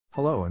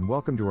Hello and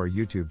welcome to our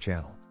YouTube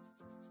channel.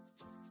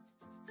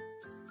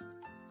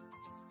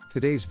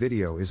 Today's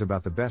video is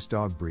about the best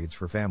dog breeds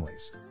for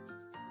families.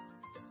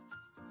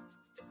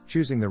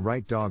 Choosing the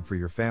right dog for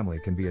your family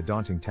can be a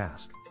daunting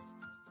task.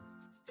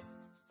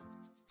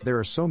 There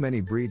are so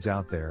many breeds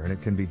out there and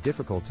it can be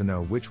difficult to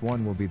know which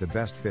one will be the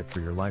best fit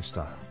for your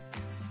lifestyle.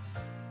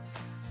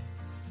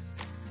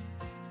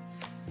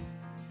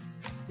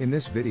 In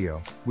this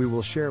video, we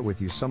will share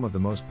with you some of the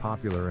most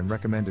popular and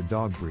recommended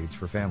dog breeds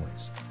for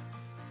families.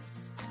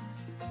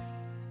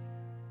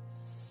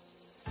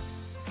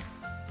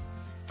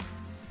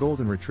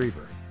 Golden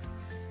Retriever.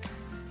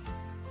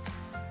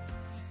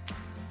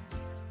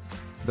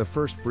 The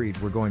first breed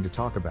we're going to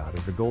talk about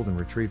is the Golden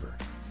Retriever.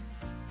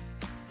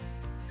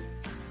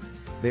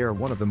 They are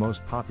one of the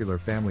most popular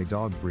family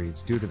dog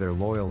breeds due to their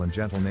loyal and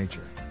gentle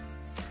nature.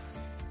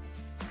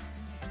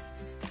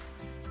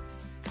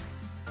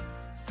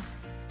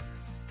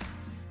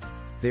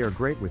 They are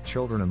great with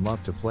children and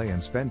love to play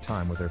and spend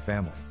time with their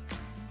family.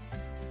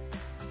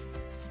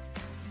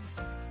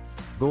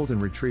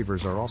 Golden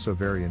Retrievers are also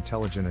very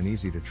intelligent and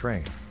easy to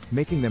train,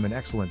 making them an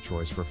excellent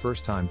choice for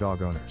first-time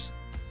dog owners.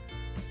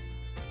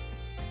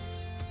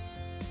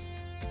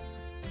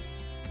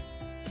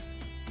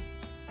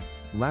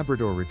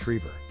 Labrador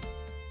Retriever.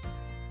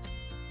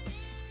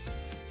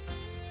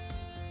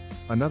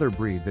 Another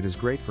breed that is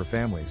great for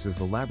families is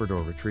the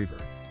Labrador Retriever.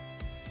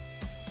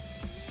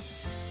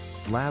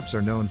 Labs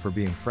are known for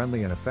being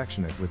friendly and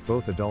affectionate with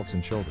both adults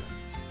and children.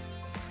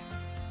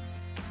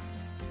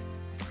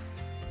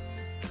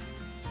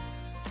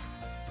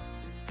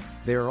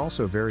 They are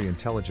also very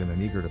intelligent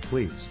and eager to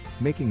please,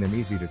 making them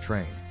easy to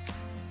train.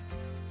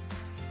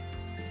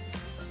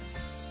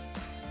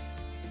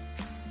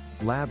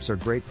 Labs are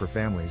great for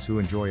families who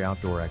enjoy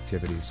outdoor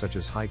activities such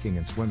as hiking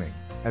and swimming,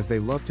 as they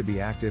love to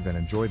be active and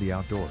enjoy the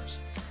outdoors.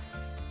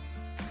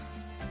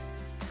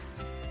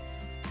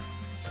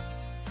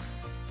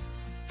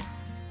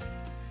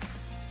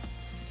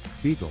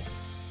 Beagle.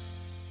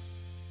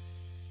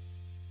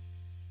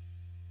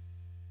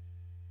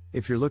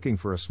 If you're looking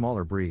for a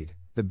smaller breed,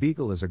 the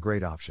Beagle is a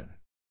great option.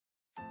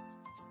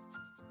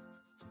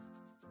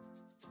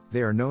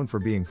 They are known for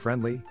being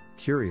friendly,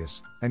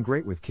 curious, and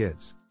great with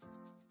kids.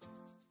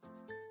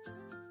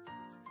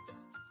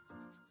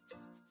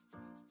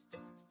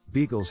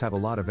 Beagles have a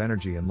lot of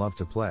energy and love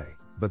to play,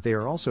 but they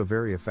are also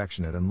very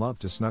affectionate and love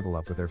to snuggle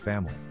up with their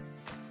family.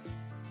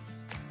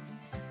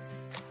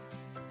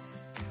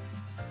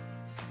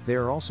 They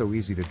are also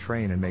easy to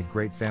train and make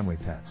great family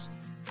pets.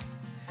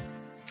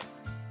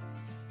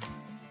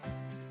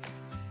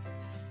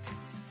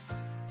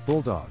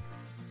 Bulldog.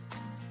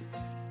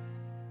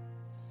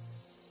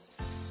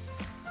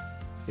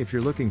 If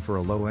you're looking for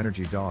a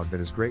low-energy dog that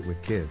is great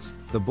with kids,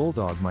 the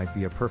Bulldog might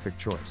be a perfect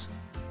choice.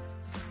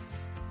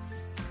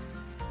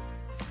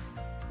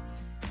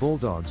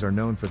 Bulldogs are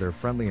known for their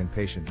friendly and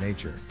patient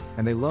nature,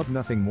 and they love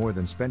nothing more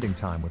than spending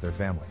time with their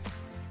family.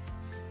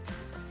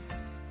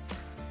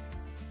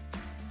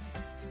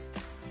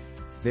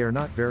 They are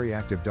not very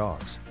active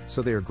dogs,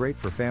 so they are great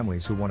for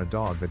families who want a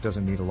dog that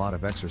doesn't need a lot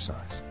of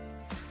exercise.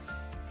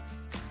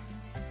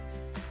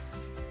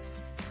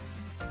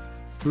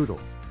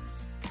 Poodle.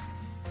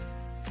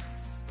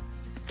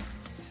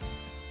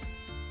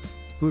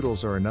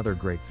 Poodles are another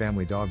great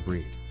family dog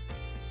breed.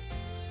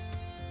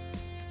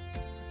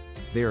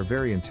 They are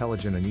very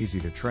intelligent and easy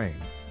to train,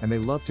 and they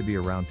love to be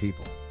around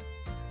people.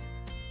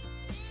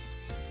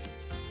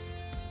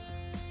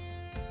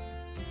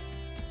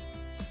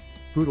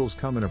 Poodles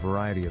come in a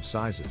variety of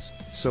sizes,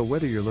 so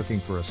whether you're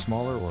looking for a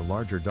smaller or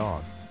larger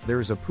dog,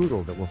 there is a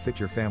poodle that will fit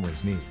your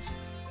family's needs.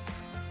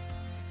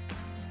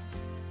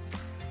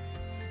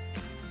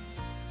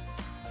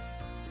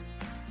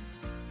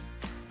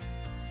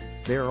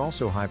 They are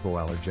also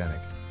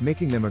hypoallergenic,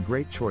 making them a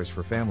great choice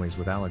for families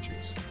with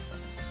allergies.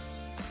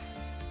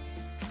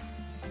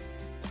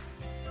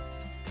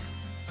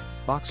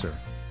 Boxer.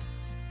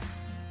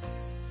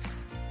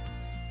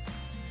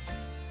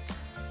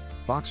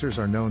 Boxers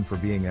are known for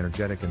being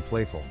energetic and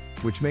playful,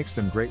 which makes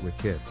them great with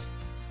kids.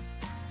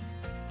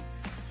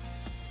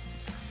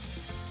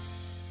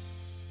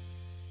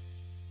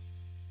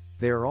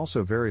 They are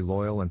also very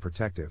loyal and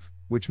protective,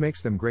 which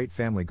makes them great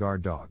family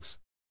guard dogs.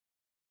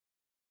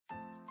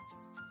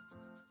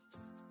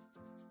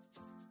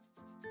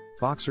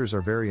 Boxers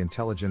are very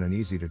intelligent and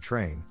easy to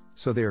train,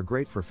 so they are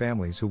great for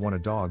families who want a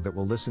dog that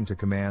will listen to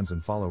commands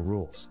and follow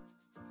rules.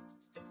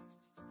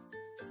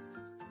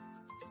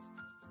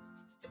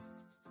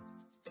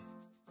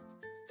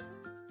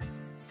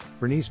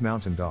 Bernese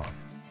Mountain Dog.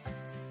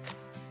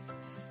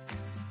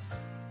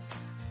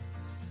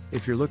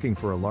 If you're looking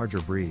for a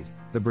larger breed,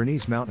 the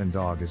Bernese Mountain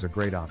Dog is a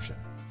great option.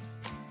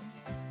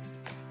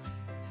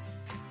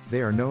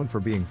 They are known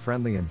for being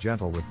friendly and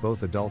gentle with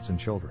both adults and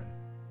children.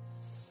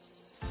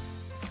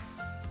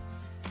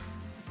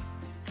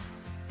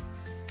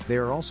 They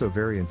are also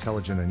very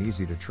intelligent and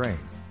easy to train,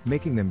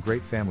 making them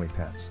great family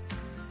pets.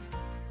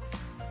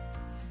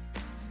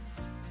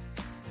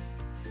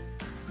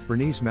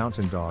 Bernese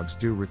Mountain Dogs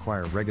do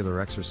require regular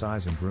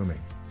exercise and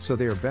grooming, so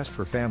they are best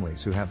for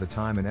families who have the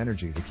time and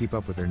energy to keep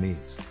up with their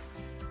needs.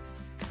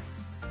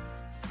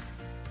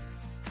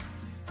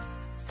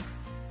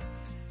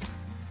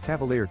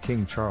 Cavalier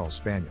King Charles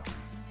Spaniel.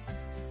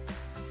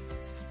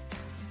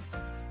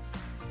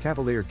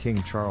 Cavalier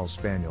King Charles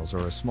Spaniels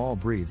are a small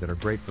breed that are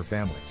great for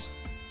families.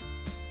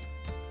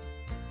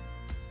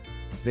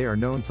 They are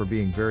known for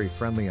being very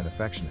friendly and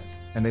affectionate,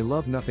 and they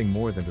love nothing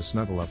more than to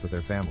snuggle up with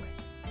their family.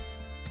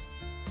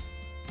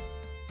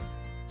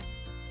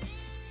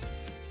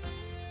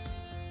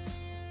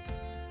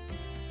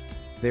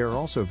 They are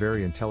also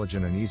very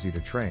intelligent and easy to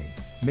train,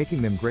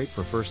 making them great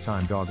for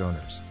first-time dog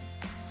owners.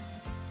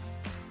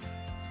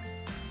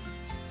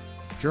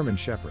 German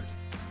Shepherd.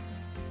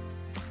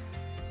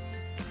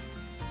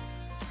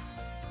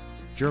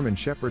 German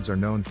Shepherds are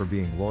known for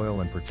being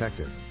loyal and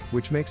protective,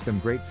 which makes them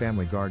great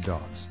family guard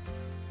dogs.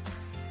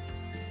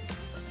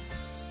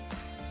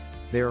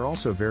 They are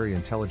also very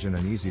intelligent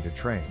and easy to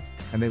train,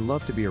 and they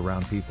love to be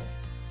around people.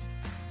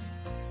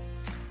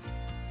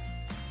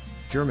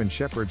 German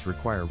Shepherds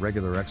require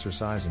regular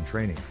exercise and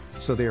training,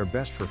 so they are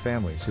best for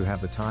families who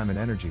have the time and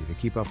energy to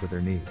keep up with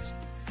their needs.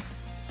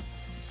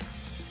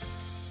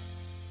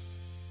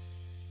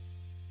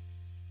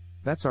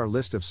 That's our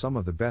list of some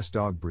of the best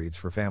dog breeds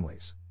for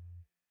families.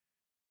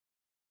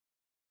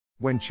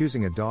 When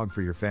choosing a dog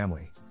for your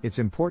family, it's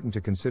important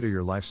to consider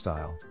your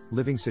lifestyle,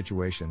 living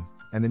situation,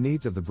 and the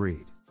needs of the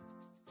breed.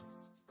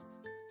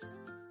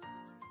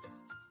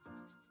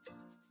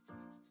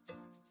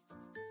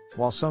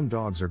 While some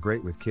dogs are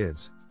great with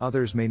kids,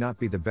 others may not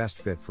be the best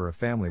fit for a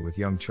family with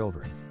young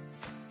children.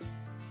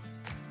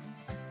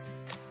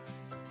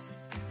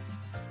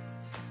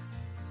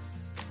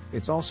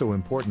 It's also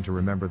important to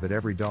remember that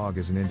every dog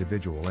is an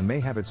individual and may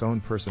have its own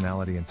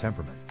personality and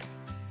temperament.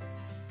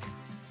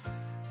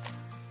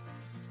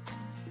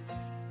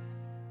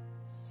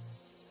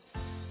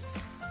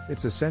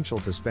 It's essential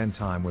to spend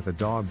time with a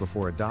dog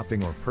before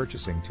adopting or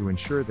purchasing to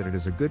ensure that it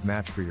is a good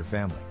match for your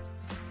family.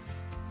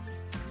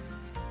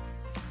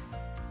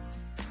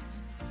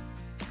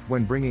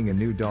 When bringing a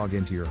new dog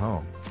into your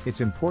home, it's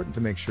important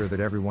to make sure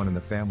that everyone in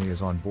the family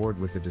is on board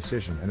with the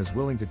decision and is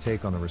willing to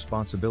take on the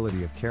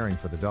responsibility of caring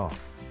for the dog.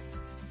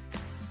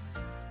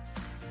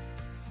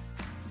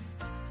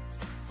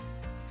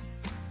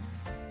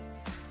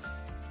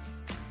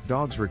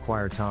 Dogs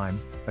require time,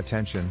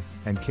 attention,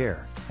 and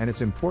care, and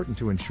it's important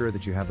to ensure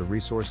that you have the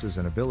resources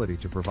and ability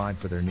to provide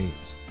for their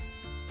needs.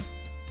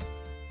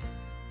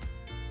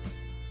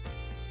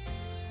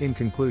 In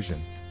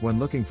conclusion, when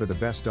looking for the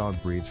best dog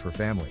breeds for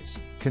families,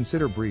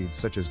 consider breeds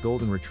such as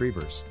Golden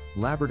Retrievers,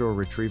 Labrador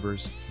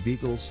Retrievers,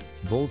 Beagles,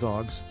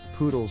 Bulldogs,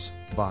 Poodles,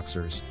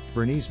 Boxers,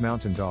 Bernese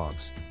Mountain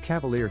Dogs,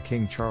 Cavalier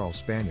King Charles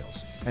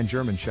Spaniels, and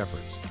German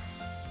Shepherds.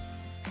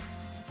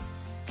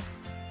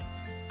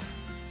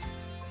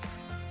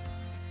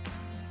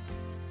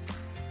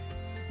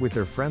 With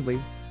their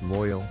friendly,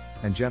 loyal,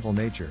 and gentle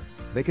nature,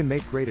 they can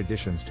make great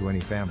additions to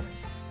any family.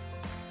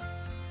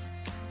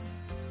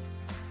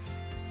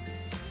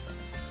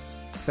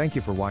 Thank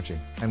you for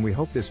watching, and we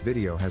hope this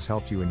video has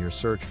helped you in your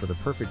search for the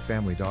perfect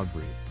family dog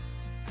breed.